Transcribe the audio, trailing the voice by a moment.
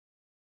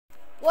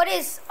What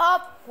is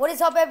up? What is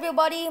up,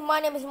 everybody?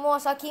 My name is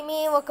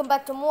muaz131. Welcome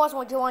back to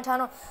muaz131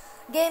 channel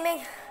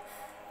gaming.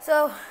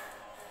 So,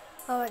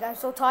 oh my god, I'm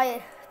so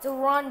tired to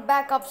run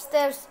back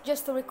upstairs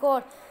just to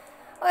record.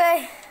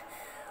 Okay,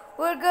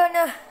 we're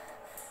gonna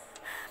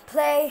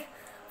play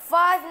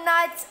Five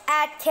Nights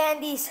at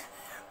Candy's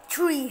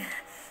 3.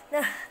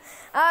 Now,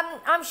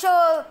 I'm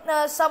sure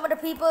some of the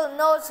people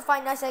knows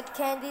Five Nights at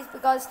Candy's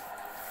because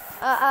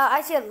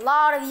I see a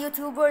lot of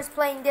YouTubers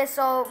playing this,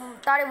 so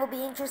thought it would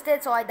be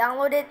interested, so I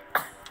downloaded.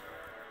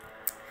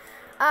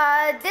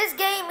 This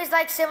game is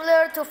like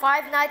similar to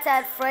Five Nights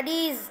at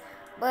Freddy's,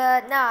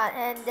 but not.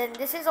 And then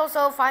this is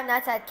also Five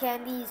Nights at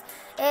Candy's.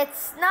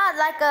 It's not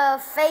like a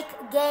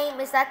fake game.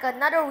 It's like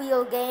another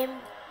real game.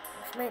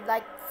 It's made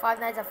like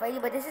Five Nights at Freddy,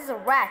 but this is a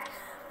rat.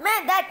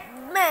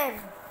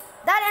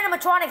 That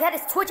animatronic head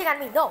is twitching at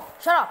me. No,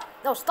 shut up.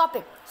 No, stop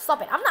it.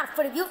 Stop it. I'm not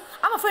afraid of you.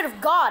 I'm afraid of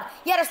God.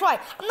 Yeah, that's right.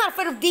 I'm not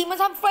afraid of demons.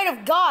 I'm afraid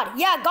of God.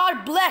 Yeah,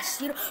 God bless.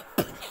 You know.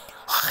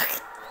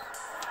 What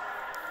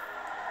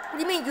do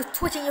you mean you're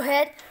twitching your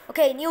head?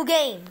 Okay, new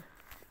game.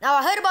 Now,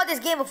 I heard about this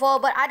game before,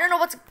 but I don't know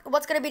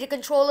what's going to be the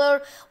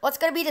controller. What's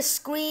going to be the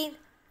screen.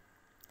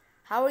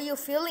 How are you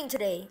feeling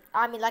today?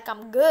 I mean, like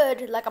I'm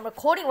good. Like I'm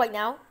recording right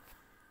now.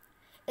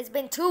 It's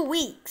been 2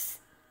 weeks.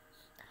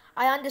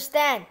 I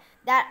understand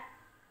that.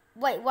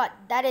 Wait, what?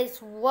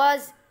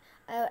 Was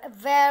a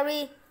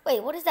very...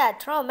 Wait, what is that?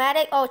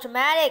 Traumatic? Oh,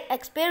 traumatic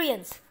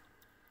experience.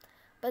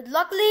 But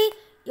luckily,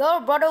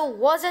 your brother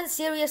wasn't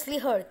seriously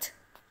hurt.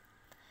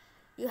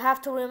 You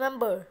have to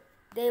remember,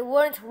 they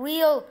weren't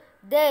real.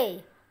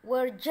 They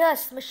were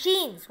just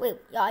machines. Wait,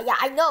 yeah,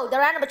 I know.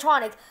 They're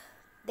animatronics.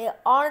 They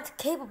aren't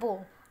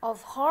capable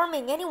of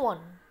harming anyone.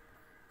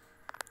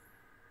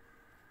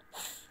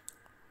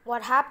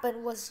 What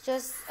happened was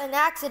just an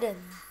accident.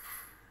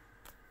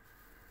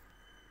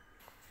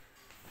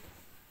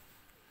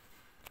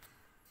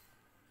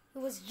 It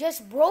was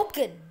just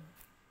broken.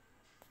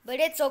 But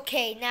it's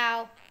okay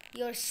now.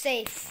 You're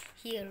safe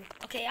here.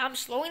 Okay, I'm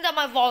slowing down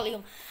my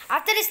volume.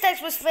 After this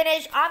text was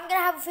finished, I'm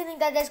gonna have a feeling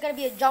that there's gonna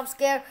be a jump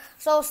scare.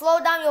 So slow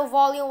down your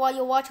volume while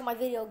you're watching my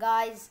video,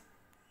 guys.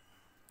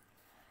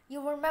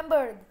 You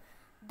remembered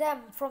them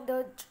from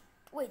the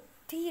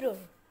theater.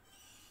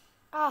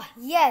 Ah,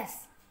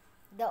 yes.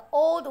 The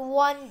old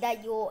one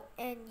that you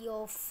and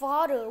your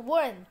father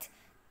went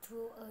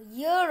to a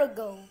year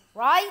ago,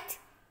 right?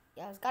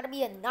 Yeah, it's gotta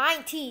be a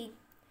 19.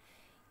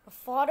 Your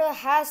father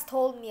has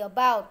told me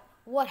about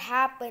what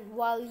happened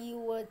while you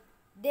were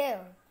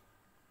there.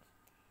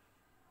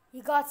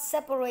 You got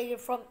separated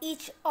from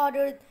each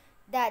other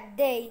that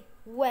day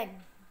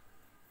when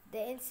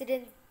the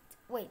incident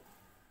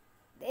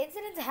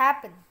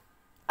happened.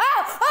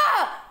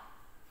 Ah!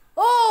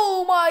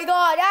 Oh my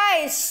god,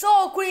 that is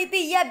so creepy.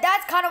 Yeah,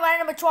 that's kind of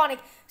an animatronic.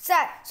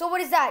 So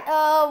what is that?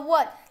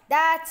 What?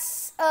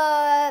 That's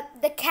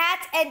the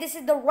cat and this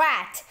is the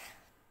rat.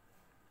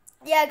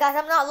 Yeah, guys,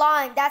 I'm not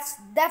lying. That's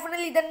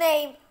definitely the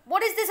name.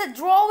 What is this? A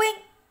drawing?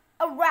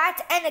 A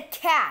rat and a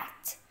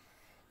cat.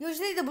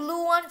 Usually the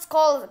blue one's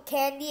called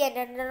Candy and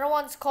another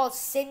one's called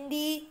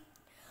Cindy.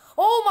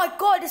 Oh my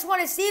god, this one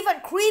is even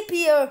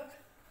creepier.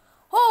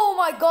 Oh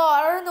my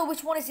god, I don't know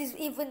which one is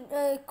even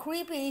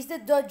creepy. Is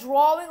it the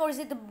drawing or is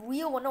it the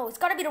real one? No, it's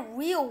gotta be the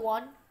real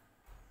one.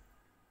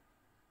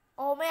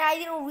 Oh man, I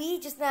didn't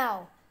read just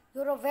now.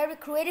 You're a very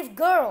creative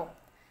girl.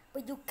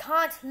 But you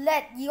can't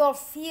let your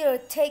fear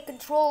take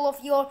control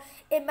of your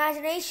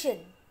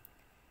imagination.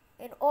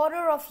 In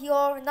order of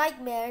your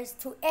nightmares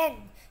to end,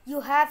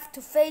 you have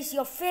to face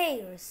your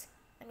fears.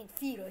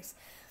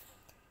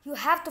 You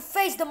have to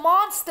face the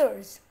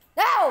monsters.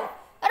 No!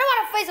 I don't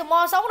want to face the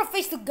monster. I want to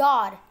face the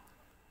God.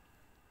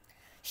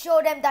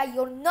 Show them that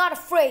you're not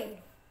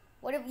afraid.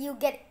 What if you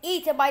get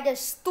eaten by their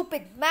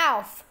stupid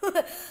mouth?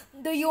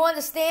 Do you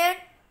understand?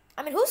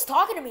 I mean, who's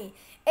talking to me?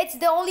 It's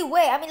the only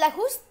way. I mean, like,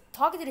 who's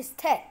talking to this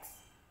text?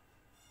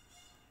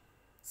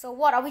 So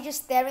what, are we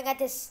just staring at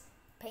this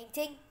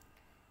painting?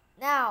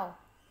 Now,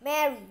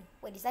 Mary,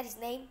 wait, is that his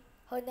name?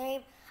 Her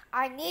name?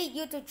 I need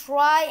you to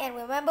try and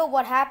remember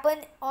what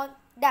happened on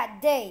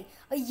that day,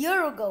 a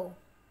year ago.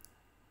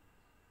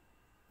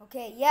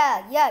 Okay,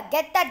 yeah,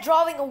 get that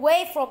drawing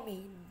away from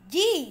me.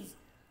 Jeez.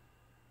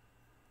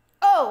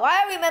 Oh,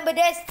 I remember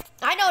this.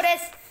 I know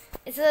this.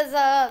 This is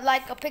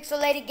like a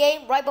pixelated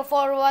game right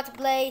before we were about to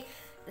play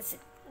the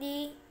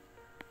city.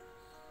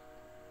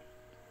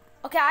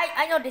 Okay,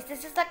 I know this.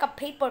 This is like a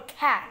paper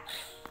cat.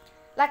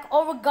 Like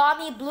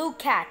origami blue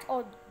cat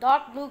or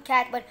dark blue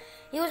cat, but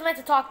he was meant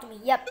to talk to me.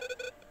 Yep.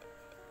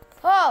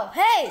 Oh,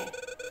 hey!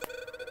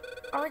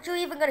 Aren't you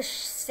even gonna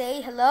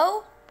say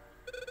hello?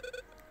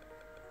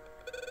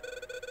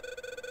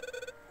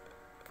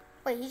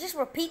 Wait, you just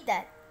repeat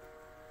that.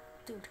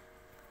 Dude.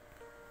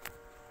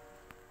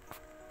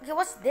 Okay,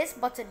 what's this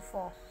button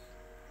for?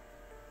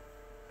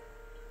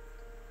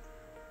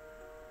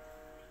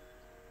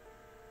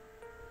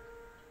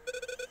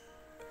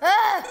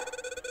 Ah!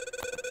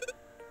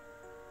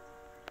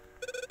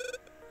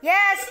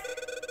 Yes!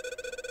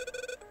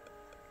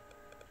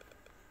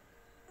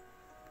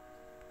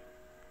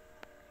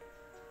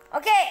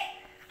 Okay,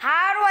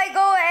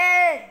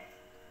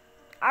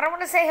 I don't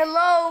want to say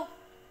hello,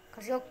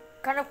 because you're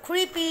kind of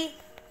creepy,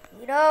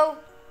 you know?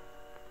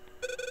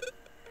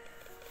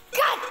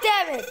 God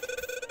damn it!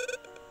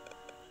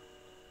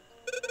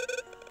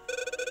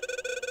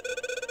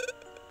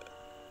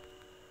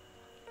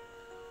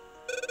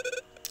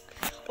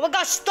 Oh my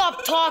god,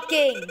 stop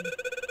talking!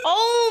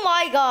 Oh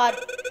my god!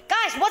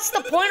 Guys, what's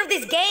the point of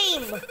this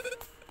game?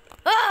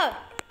 Ah!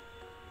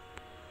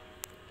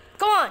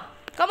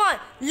 Come on,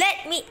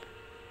 let me...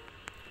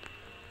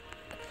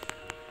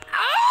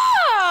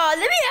 Ah!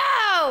 Let me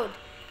out!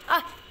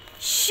 Ah,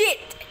 shit!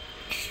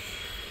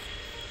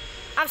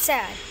 I'm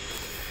sad.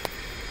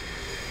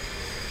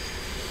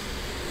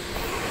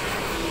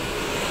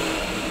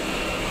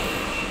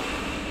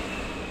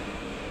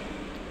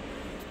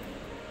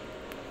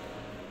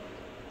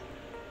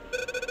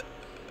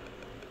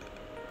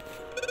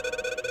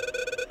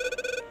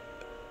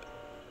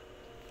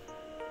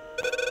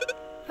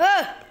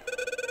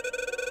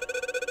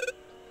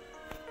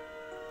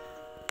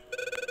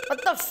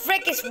 What the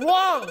frick is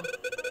wrong?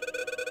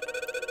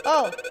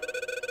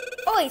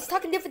 Oh, he's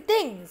talking different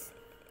things.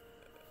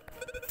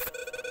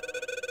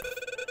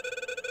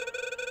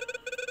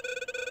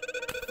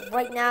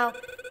 Right now,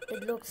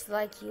 it looks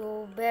like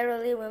you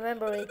barely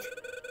remember it.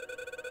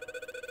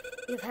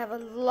 You've had a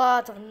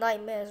lot of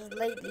nightmares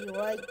lately,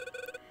 right?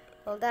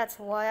 Well, that's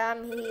why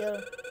I'm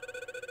here.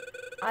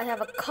 I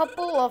have a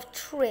couple of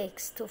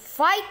tricks to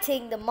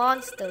fighting the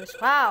monsters.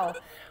 Wow,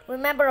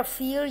 remember a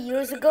few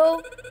years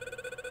ago?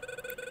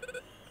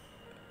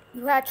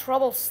 You had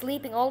trouble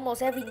sleeping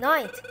almost every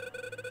night.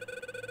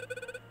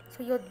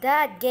 So your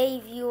dad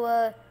gave you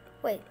a...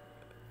 Wait,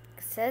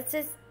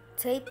 cassette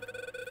tape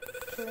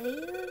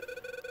player?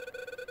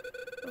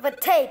 With a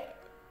tape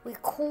with a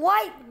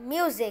quiet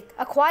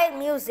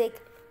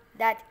music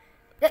that...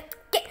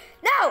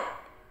 No!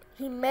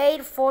 He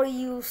made for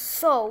you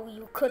so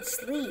you could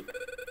sleep.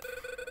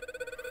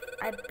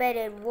 I bet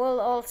it will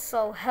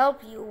also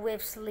help you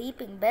with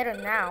sleeping better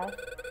now.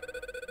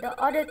 The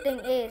other thing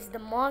is, the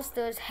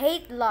monsters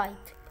hate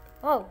light.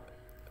 Oh.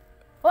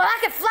 Well, I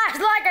can flash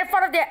light in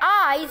front of their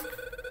eyes.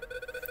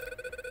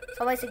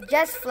 So I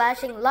suggest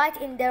flashing light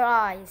in their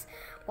eyes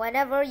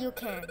whenever you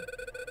can.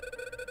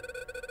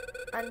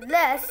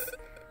 Unless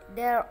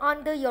they're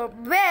under your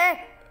bed.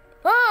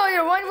 Oh,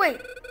 you're one way.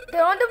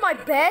 They're under my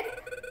bed?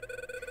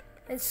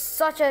 In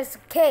such a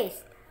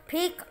case,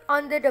 peek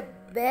under the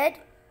bed.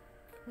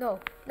 No,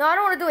 I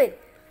don't want to do it.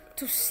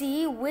 To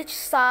see which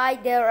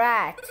side they're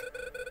at.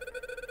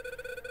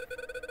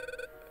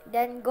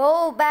 Then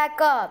go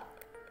back up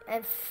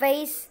and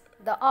face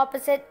the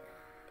opposite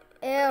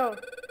air.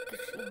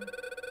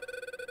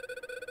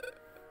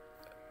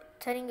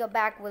 Turning your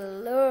back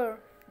will lure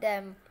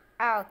them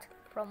out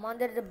from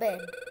under the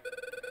bed.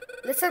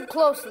 Listen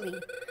closely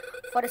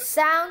for the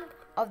sound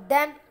of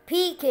them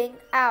peeking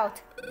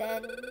out.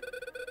 Then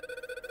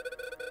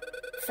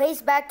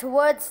face back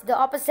towards the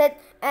opposite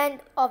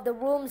end of the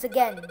rooms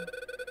again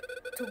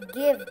to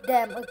give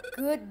them a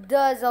good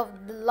dose of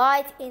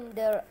light in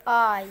their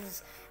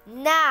eyes.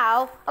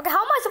 Now, okay,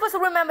 how am I supposed to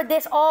remember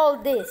all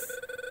this?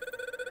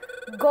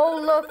 Go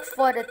look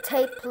for the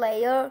tape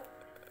player.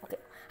 Okay,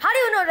 how do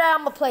you know that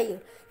I'm a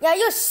player? Yeah,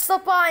 you're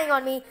spying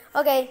on me.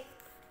 Okay,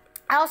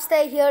 I'll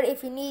stay here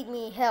if you need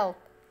me help.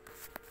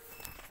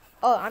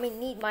 Oh, I mean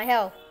need my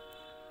help.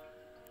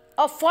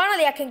 Oh,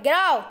 finally I can get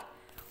out.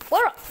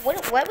 Where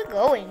are we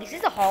going? Is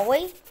this the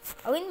hallway?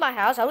 Are we in my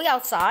house? Are we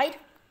outside?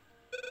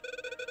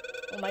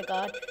 Oh my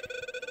god.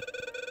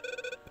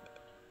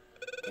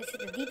 This is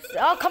the deep space.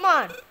 Oh, come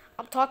on.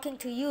 I'm talking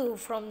to you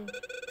from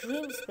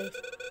dream space.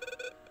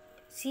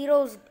 See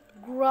those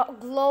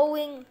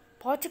glowing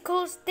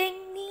particles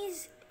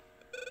thingies?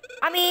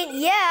 I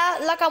mean, yeah,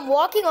 like I'm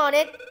walking on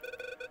it.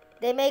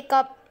 They make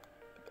up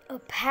a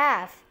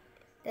path.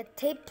 The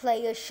tape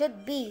player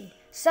should be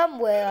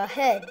somewhere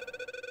ahead.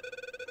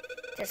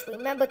 Just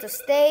remember to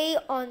stay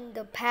on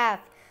the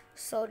path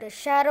so the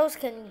shadows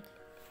can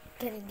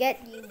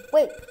get you.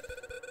 Wait.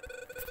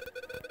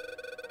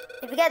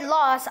 If you get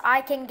lost,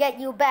 I can get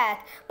you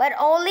back, but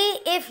only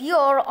if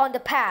you're on the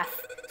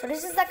path. So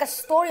this is like a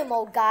story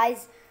mode,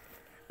 guys.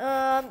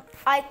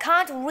 I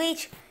can't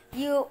reach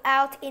you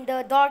out in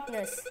the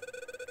darkness.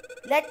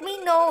 Let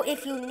me know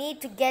if you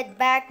need to get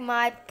back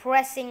by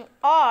pressing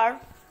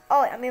R.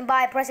 Oh, I mean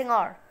by pressing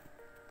R.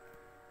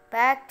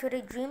 Back to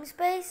the dream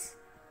space?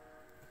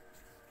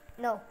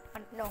 No.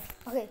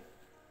 Okay.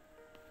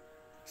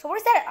 So what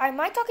is that? Am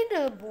I talking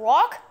to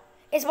Brock?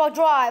 It's about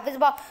drive. It's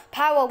about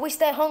power. We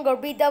stay hunger,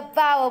 beat the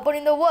power, put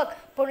in the work,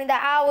 put in the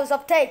hours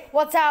of take.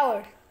 What's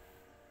hour?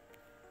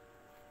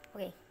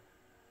 Okay.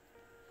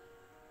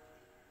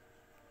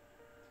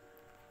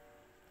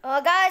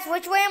 Guys,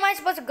 which way am I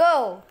supposed to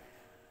go?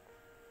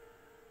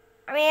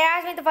 I mean, it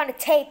asked me to find a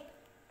tape.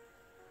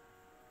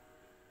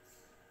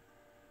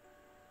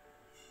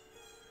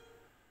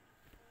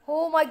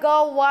 Oh my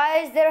god,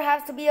 why does there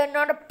have to be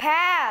another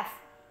path?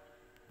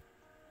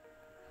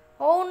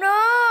 Oh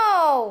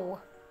no!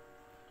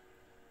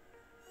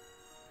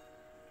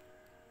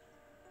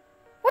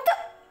 What the?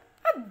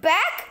 I'm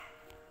back?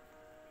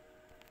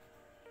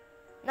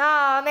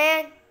 Nah,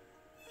 man.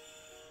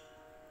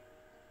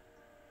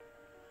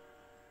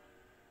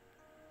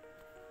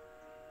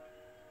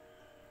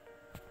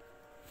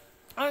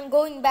 I'm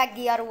going back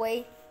the other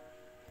way.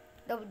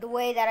 The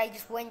way that I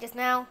just went just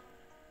now.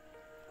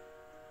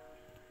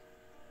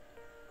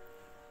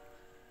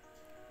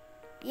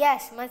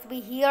 Yes, must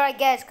be here, I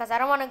guess, because I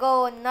don't want to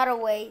go another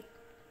way.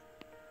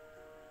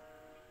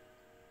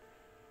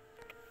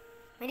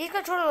 Man, these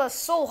controllers are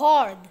so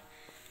hard.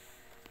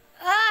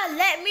 Ah,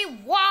 let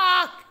me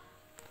walk!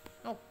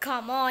 Oh,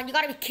 come on, you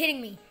gotta be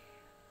kidding me.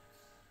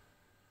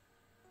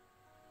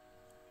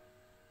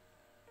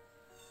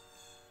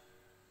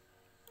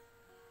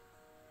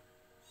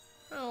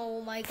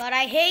 Oh my god,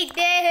 I hate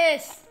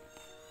this!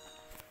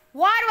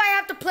 Why do I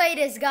have to play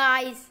this,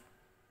 guys?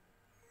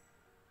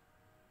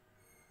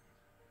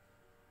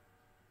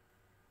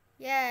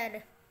 Yeah.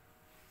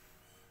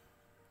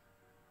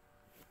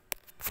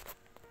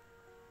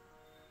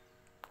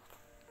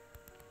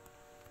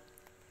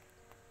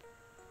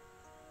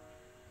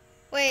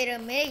 Wait a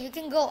minute, you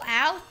can go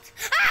out?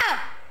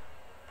 Ah!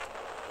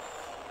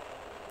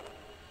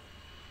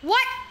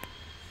 What?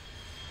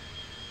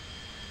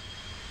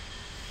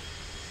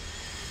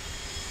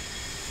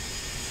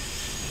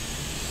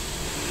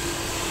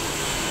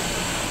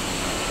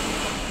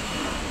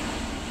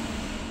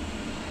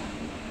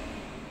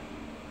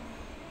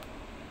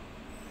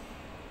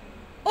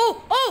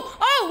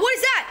 Oh, what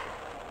is that?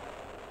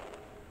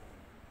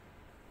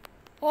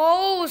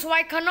 Oh, so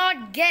I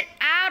cannot get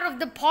out of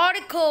the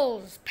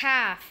particles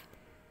path.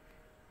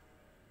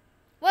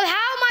 Well, how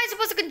am I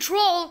supposed to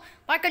control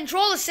my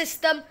controller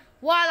system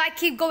while I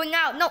keep going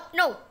out?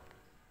 No.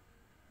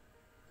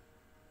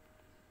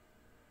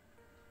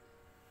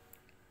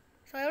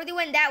 So I already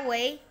went that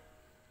way.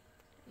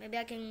 Maybe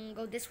I can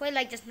go this way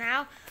like just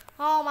now.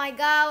 Oh my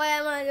god,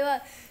 where am I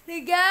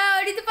doing? Go,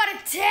 I need to find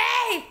a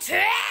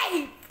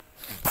tape!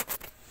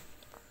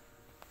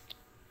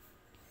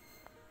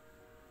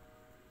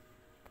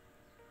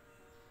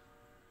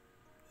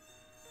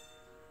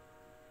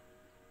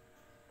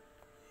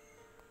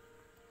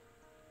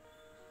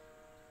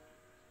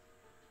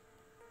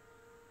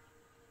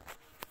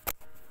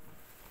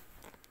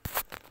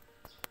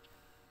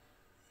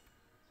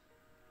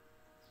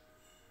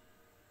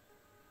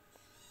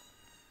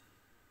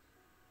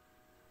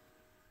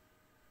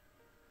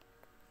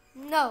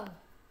 No.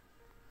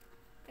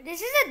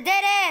 This is a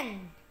dead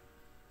end.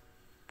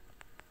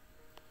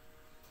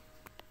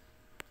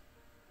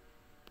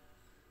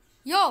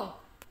 Yo.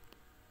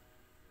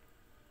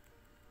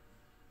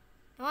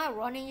 Am I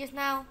running just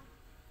now?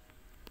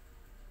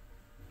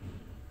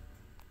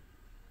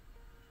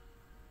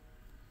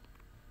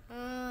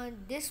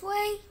 This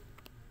way?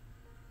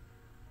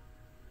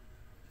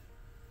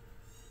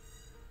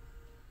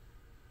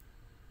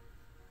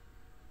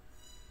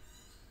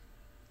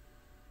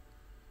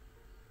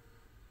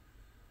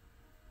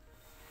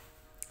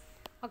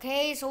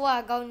 Okay, so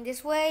what? Going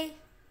this way?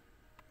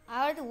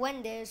 I already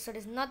went there, so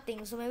there's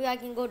nothing. So maybe I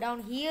can go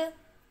down here.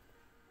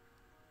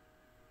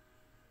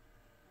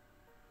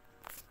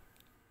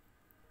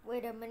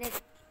 Wait a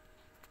minute.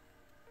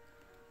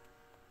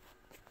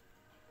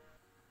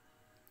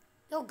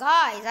 Yo,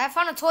 guys, I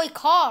found a toy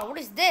car. What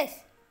is this?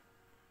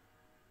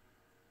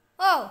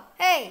 Oh,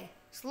 hey,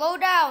 slow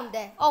down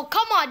there. Oh,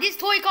 come on, this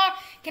toy car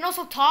can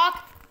also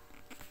talk.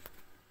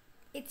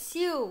 It's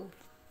you,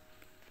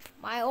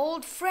 my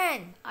old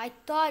friend. I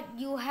thought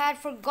you had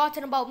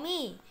forgotten about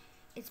me.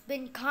 It's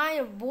been kind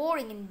of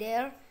boring in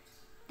there.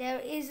 There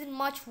isn't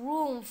much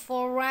room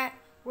for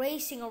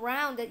racing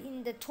around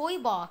in the toy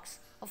box.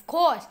 Of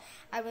course,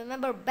 I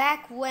remember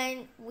back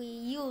when we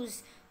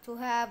used to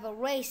have a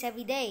race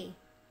every day.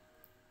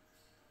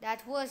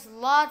 That was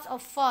lots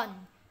of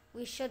fun.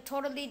 We should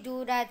totally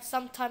do that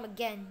sometime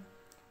again.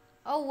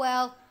 Oh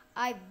well,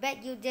 I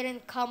bet you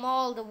didn't come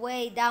all the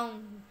way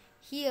down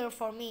here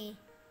for me.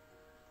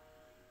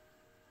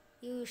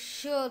 You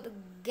should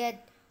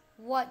get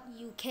what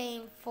you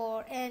came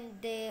for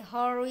and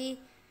hurry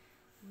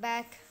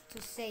back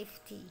to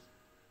safety.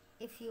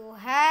 If you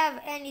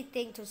have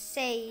anything to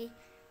say,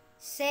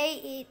 say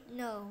it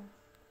no.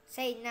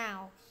 Say it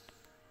now.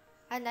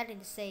 I have nothing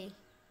to say.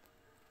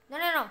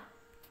 No.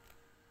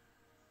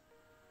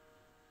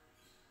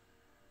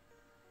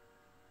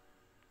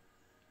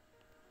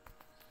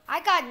 I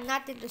got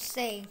nothing to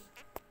say.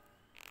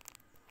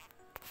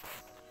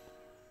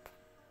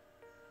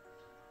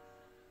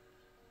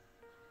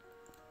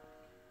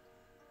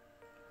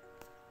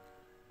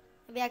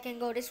 Maybe I can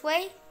go this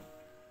way.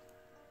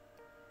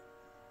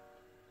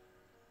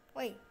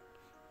 Wait,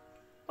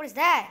 what is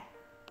that?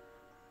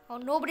 Oh,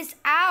 nobody's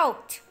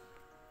out.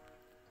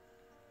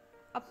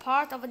 A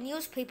part of a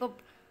newspaper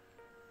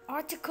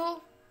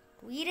article?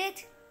 Read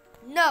it?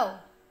 No.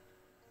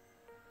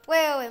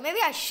 Wait, maybe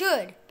I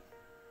should.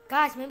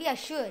 Guys, maybe I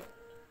should.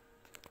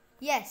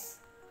 Yes.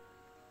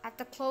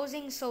 After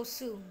closing so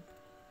soon.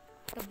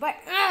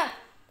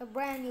 The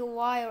brand new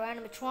wire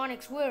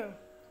animatronics were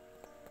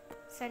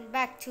sent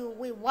back to,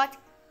 wait, what?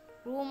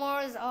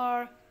 Rumors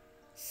are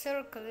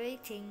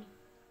circulating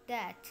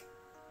that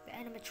the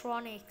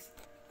animatronics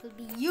will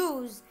be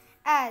used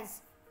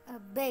as a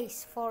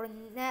base for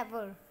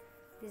another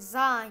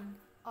design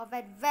of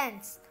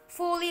advanced,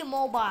 fully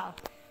mobile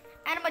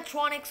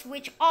animatronics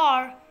which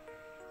are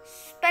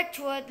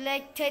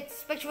speculated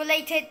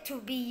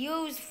to be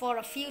used for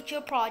a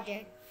future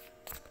project.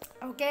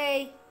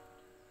 Okay?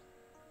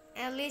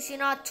 At least you're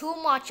not too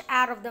much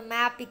out of the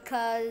map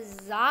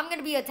because I'm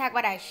gonna be attacked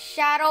by that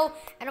shadow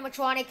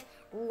animatronic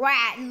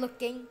rat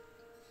looking.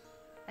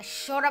 I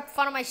showed up in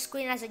front of my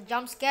screen as a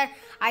jump scare.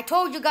 I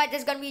told you guys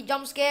there's gonna be a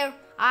jump scare.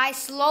 I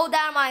slowed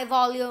down my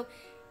volume.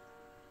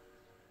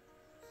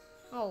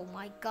 Oh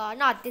my god,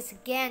 not this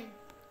again.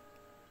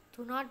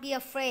 Do not be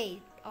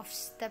afraid of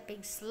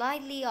stepping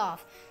slightly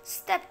off.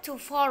 Step too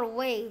far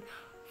away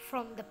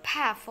from the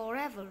path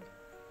forever.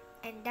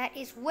 And that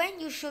is when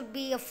you should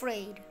be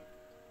afraid.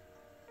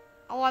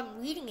 Oh,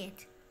 I'm reading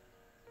it.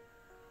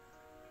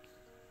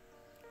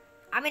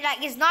 I mean, like,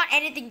 it's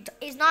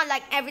not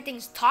like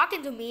everything's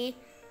talking to me.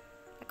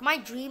 Like, am I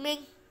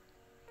dreaming?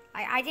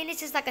 I think it's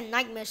just like a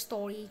nightmare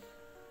story.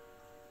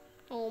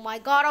 Oh my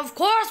god, of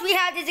course we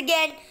have this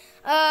again.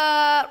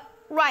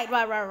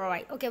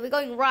 Right. Okay, we're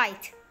going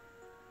right.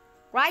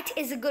 Right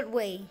is a good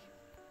way.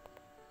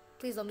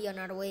 Please don't be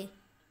another way.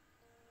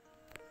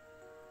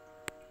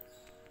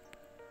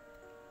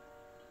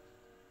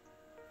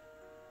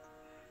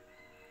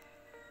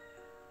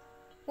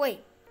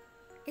 Wait,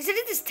 isn't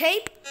it this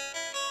tape?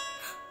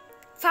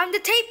 Found the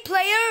tape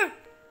player!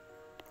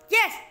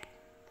 Yes!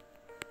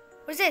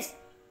 What's this?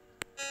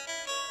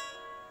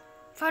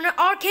 Found an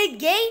arcade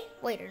game?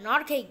 Wait, an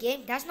arcade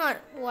game? That's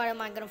not what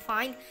am I gonna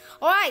find.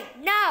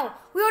 Alright, now,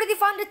 we already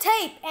found the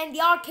tape and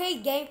the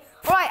arcade game.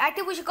 Alright, I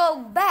think we should go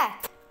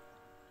back.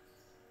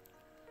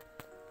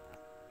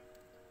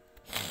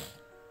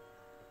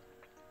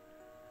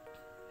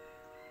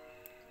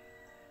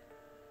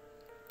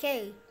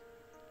 Okay.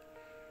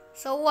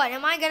 So what,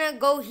 am I gonna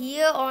go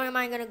here or am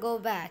I gonna go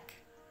back?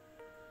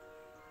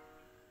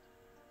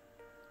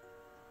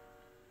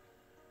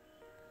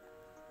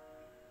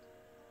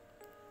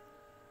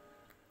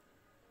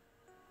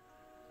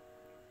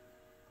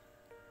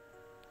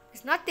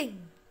 It's nothing.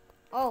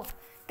 Oh,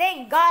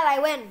 thank God I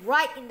went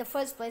right in the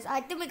first place. I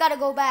think we gotta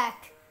go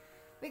back.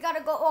 We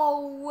gotta go,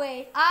 oh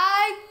wait.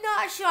 I'm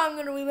not sure I'm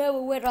gonna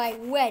remember where I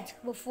went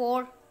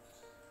before.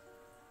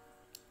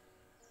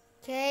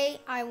 Okay,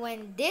 I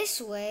went this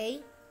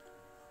way.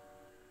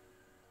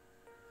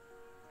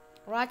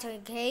 Right,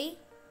 okay.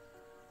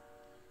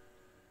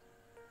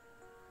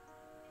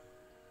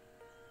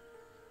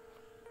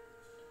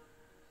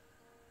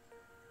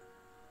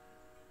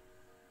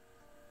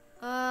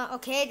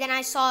 Okay, then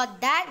I saw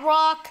that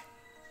rock.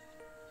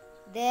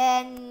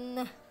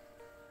 Then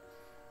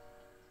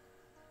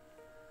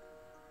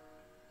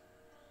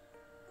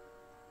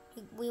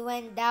we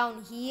went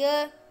down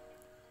here.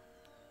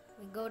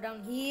 We go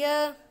down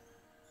here.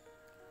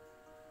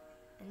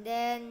 And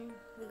then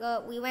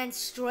we went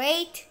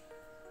straight.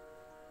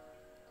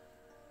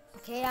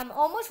 Okay, I'm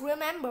almost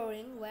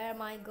remembering where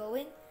am I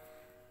going.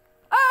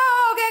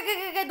 Oh,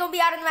 okay. Don't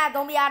be out of the map.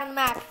 Don't be out of the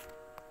map.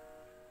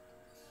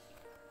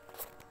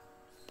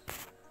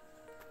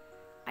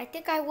 I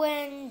think I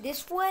went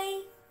this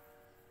way.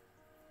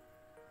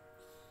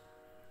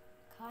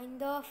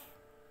 Kind of.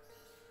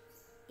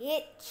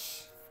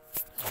 Itch.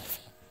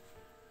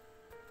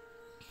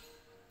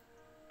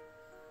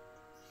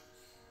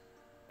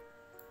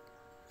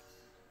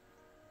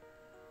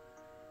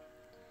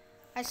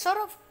 I sort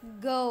of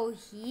go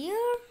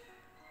here.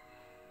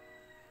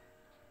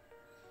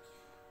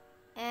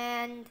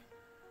 And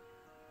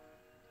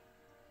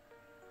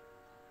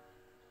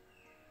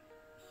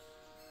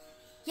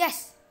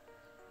yes.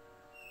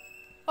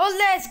 Oh,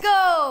 let's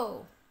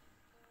go.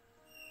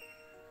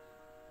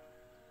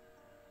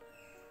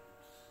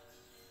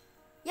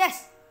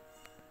 Yes.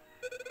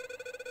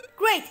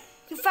 Great,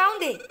 you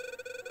found it.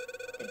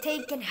 The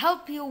tape can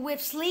help you with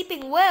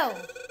sleeping well,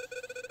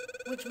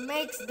 which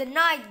makes the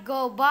night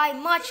go by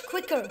much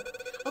quicker.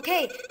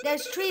 Okay,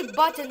 there's 3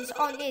 buttons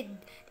on it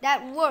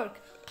that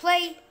work.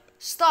 Play,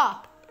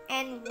 stop,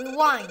 and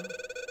rewind.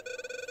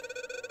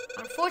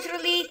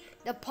 Unfortunately,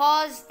 the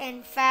pause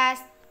and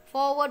fast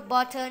forward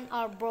button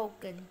are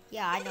broken.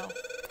 Yeah, I know.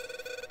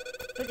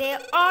 But they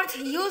aren't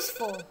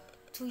useful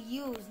to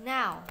use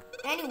now.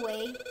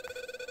 Anyway,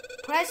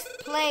 press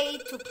play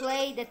to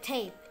play the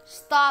tape.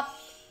 Stop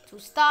to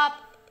stop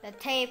the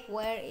tape.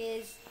 Where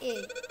is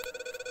it?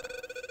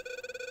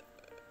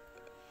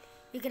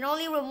 You can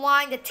only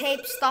rewind the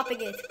tape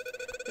stopping it.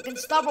 You can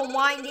stop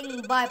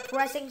rewinding by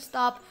pressing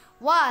stop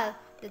while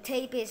the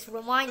tape is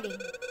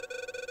rewinding.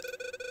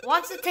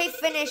 Once the tape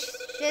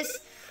finishes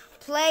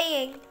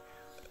playing,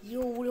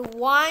 you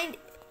rewind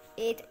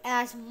it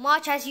as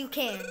much as you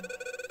can.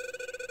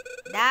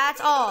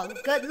 That's all.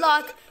 Good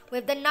luck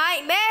with the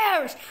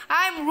nightmares.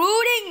 I'm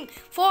rooting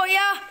for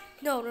ya.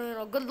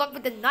 No. Good luck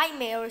with the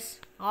nightmares.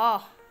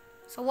 Oh,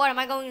 so what? Am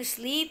I going to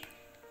sleep?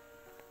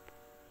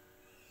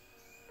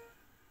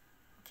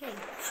 Okay.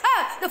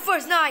 Ah, the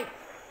first night.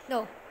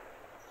 No.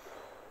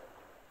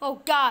 Oh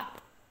God.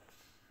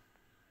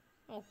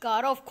 Oh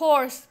God, of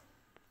course.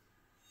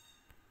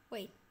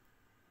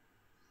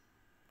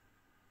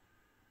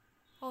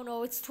 Oh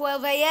no, it's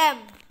 12 a.m.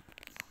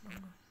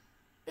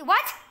 Wait,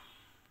 what?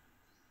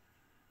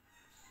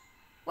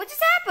 What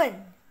just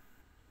happened?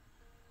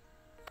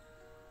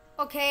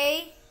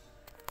 Okay,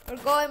 we're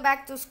going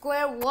back to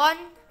square one.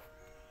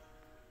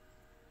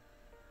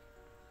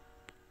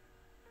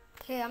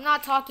 Okay, I'm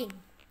not talking.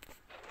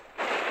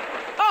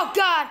 Oh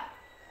God!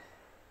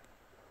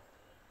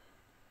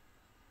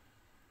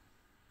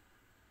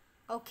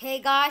 Okay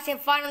guys, it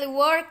finally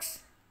works.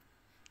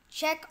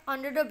 Check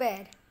under the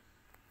bed.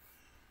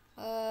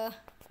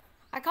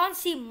 I can't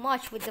see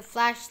much with the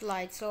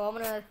flashlight, so I'm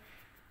gonna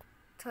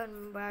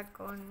turn back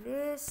on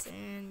this,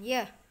 and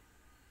yeah.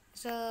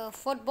 It's a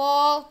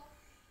football,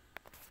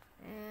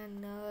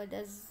 and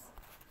there's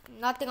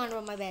nothing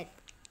under my bed.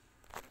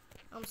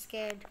 I'm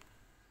scared.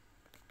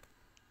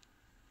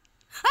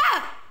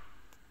 Ah!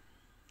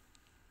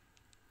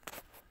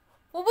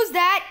 What was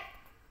that?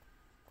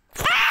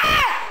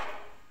 Ah!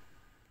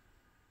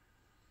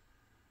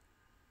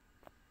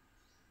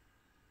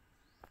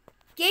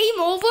 Game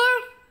over?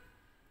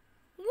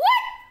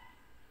 What?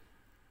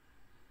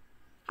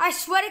 I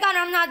swear to God,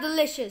 I'm not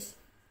delicious.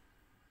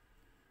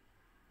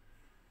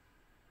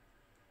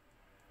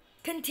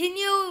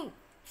 Continue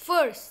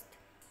first.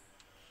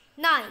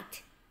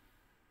 Night.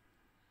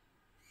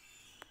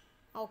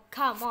 Oh,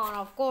 come on,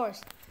 of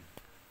course.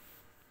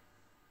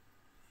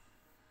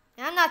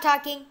 I'm not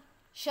talking.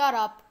 Shut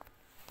up.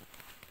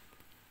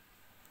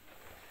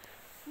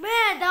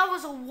 Man, that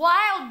was a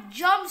wild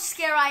jump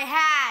scare I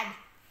had.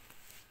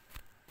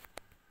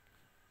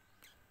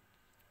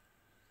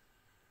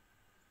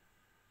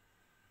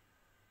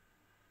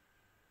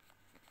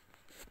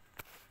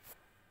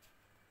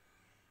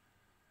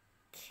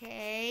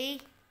 Okay.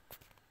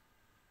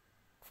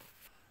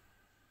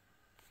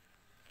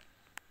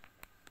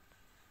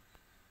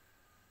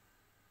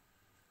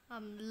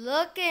 I'm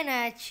looking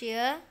at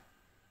you.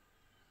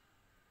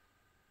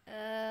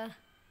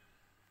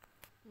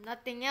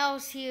 Nothing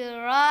else here,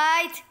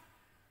 right?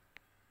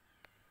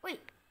 Wait,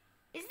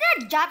 is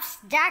that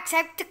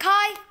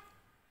Jacksepticeye?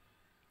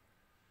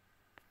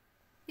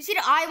 You see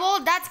the eyeball?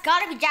 That's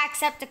gotta be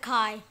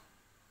Jacksepticeye.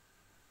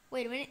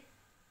 Wait a minute.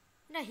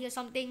 Did I hear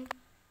something?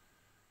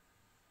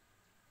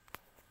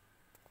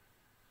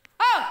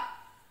 Oh!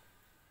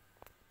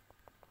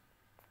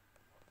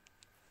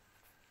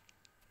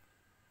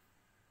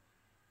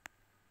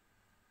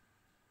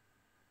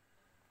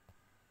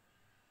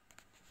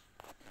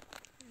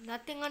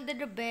 Nothing under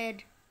the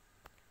bed.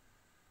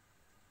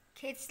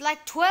 Okay, it's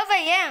like 12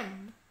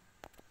 a.m.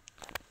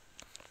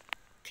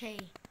 Okay,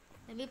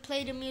 let me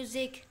play the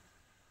music.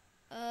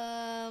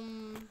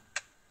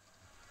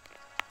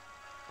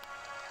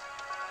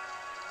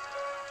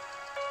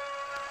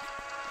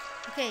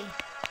 Okay.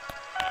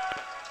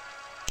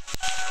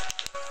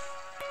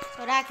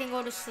 So that I can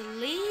go to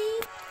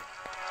sleep.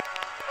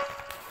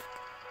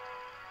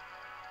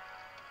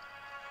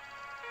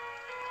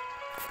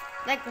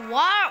 Like, where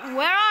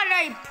are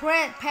my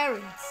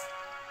parents?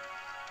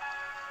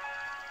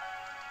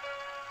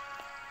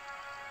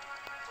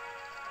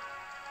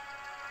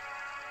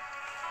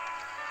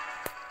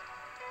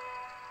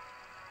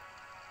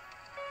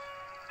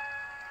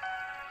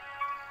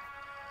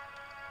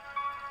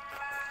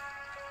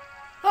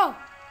 Oh!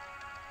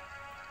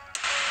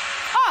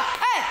 Oh,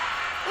 hey!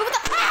 What the?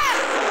 Ah!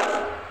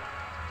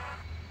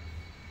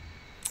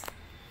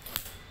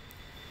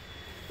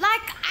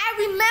 Like, I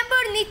remember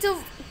need to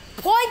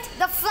point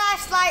the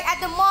flashlight at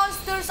the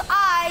monster's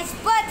eyes,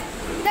 but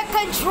the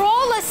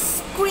controller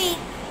screen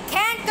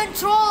can't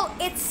control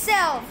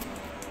itself.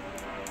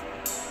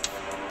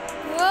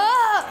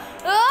 Ow!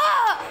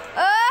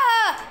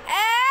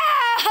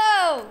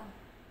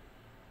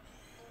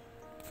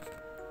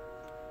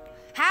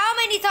 How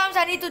many times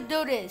I need to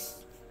do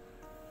this?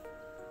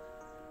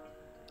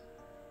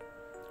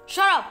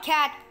 Shut up,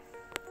 cat.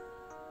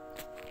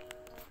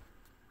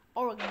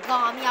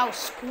 Origami, I'll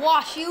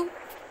squash you.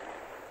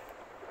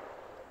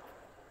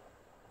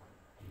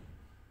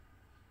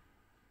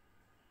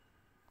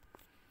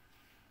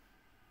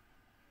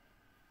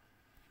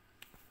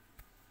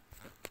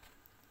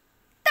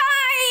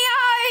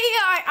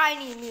 I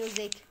need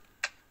music.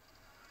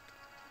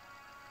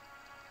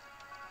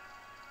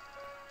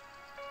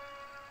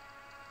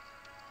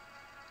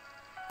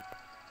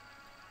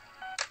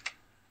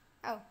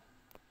 Oh.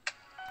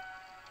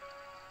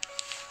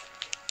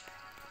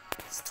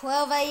 It's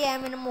 12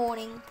 a.m. in the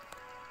morning.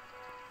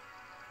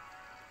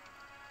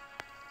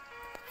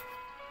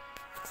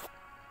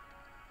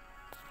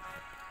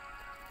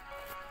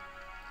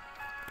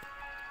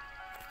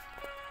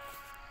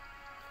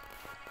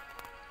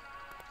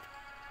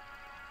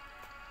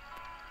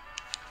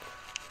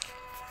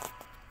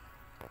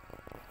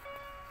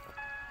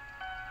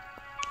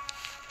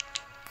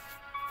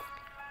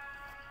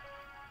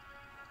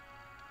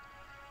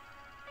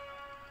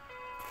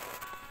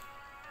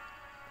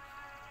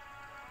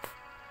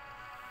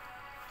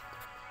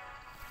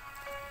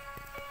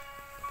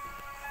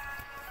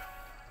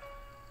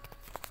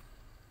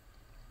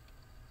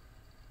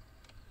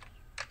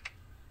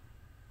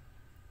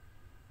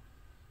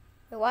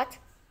 What?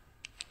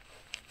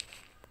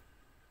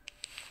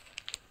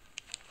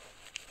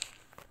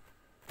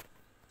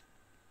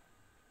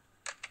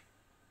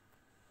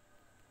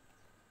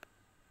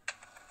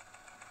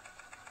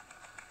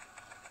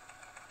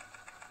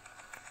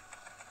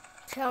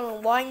 Sound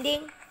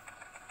unwinding.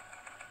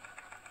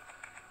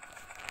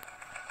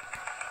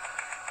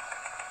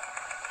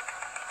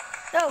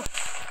 No.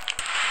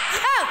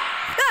 Oh!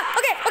 Ah,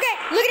 okay, okay.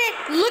 Look at it.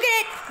 Look at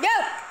it. Go.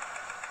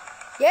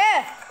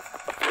 Yeah.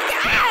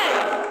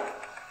 Ah!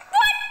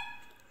 What?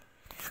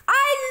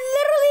 I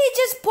literally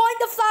just point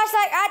the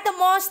flashlight at the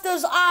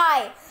monster's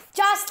eye.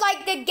 Just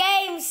like the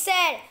game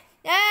said.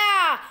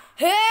 Yeah.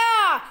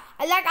 Yeah.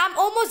 Like I'm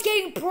almost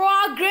getting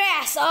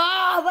progress.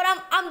 But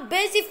I'm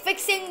busy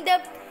fixing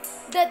the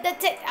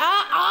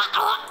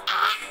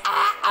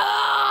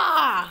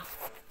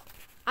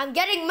I'm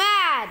getting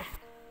mad.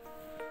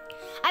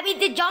 I mean,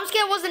 the jump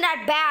scare wasn't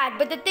that bad,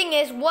 but the thing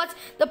is, what's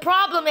the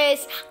problem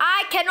is,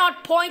 I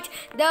cannot point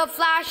the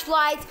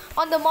flashlight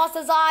on the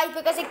monster's eyes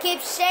because it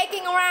keeps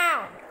shaking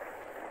around.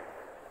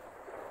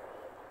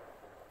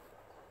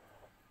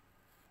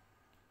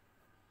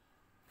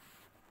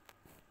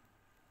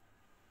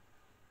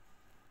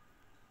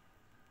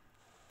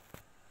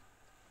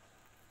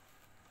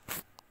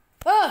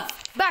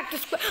 Back to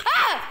square.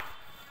 Ah!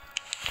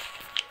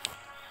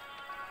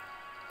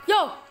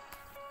 Yo!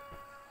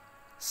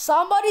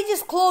 Somebody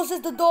just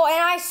closes the door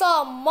and I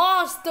saw a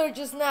monster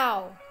just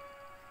now.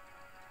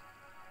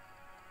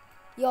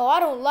 Yo, I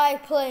don't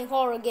like playing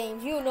horror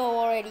games. You know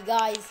already,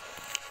 guys.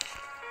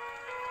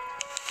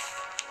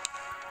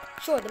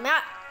 Sure, the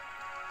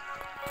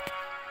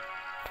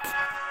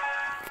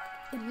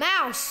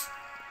mouse.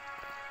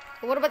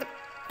 But what about the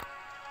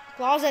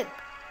closet?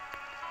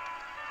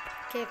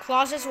 Okay,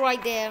 closet's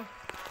right there.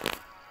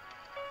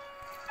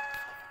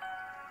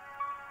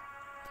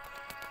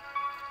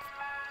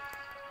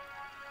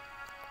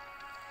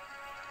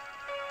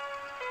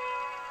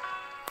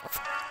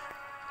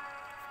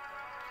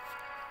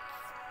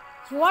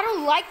 Yo, I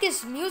don't like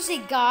this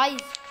music,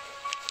 guys.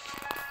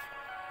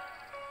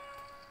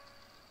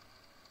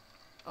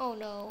 Oh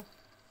no.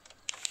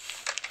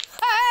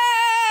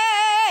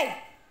 Hey!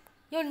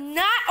 You're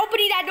not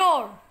opening that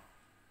door.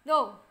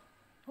 No.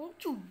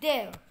 Don't you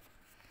dare.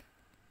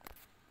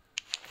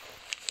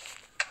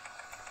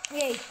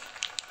 Hey.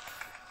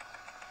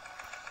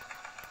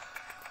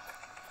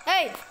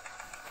 Hey.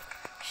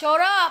 Show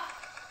up.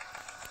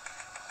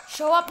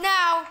 Show up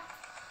now.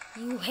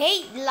 You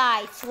hate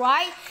lights,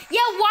 right? Yeah,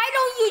 why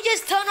don't you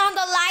just turn on the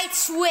light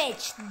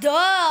switch?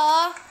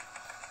 Duh.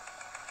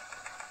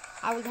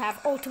 I would have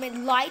ultimate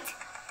light.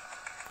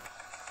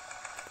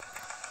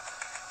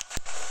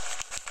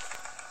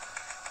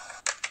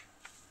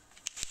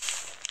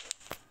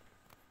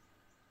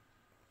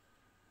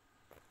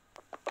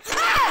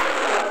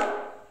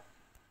 Ah!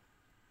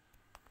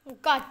 Oh,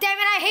 God damn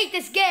it, I hate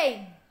this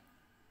game.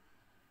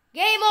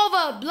 Game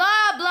over,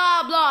 blah,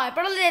 blah, blah.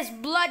 Probably there's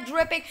blood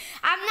dripping.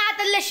 I'm not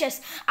delicious.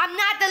 I'm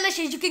not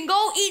delicious. You can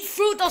go eat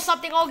fruit or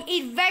something or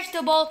eat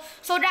vegetable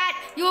so that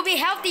you will be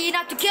healthy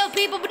enough to kill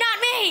people, but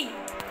not me.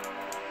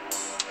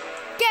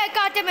 Get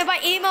goddamn it by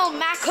email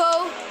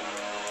Mako.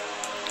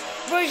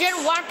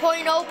 Version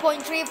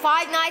 1.0.3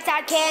 Five Nights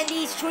at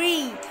Candy's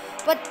Tree.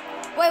 But,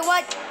 wait,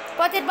 what?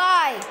 What did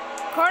buy?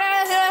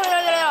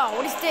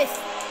 What is this?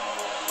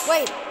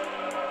 Wait.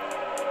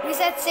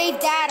 Reset save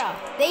data.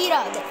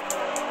 Data.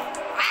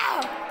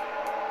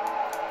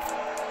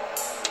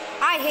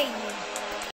 I hate you.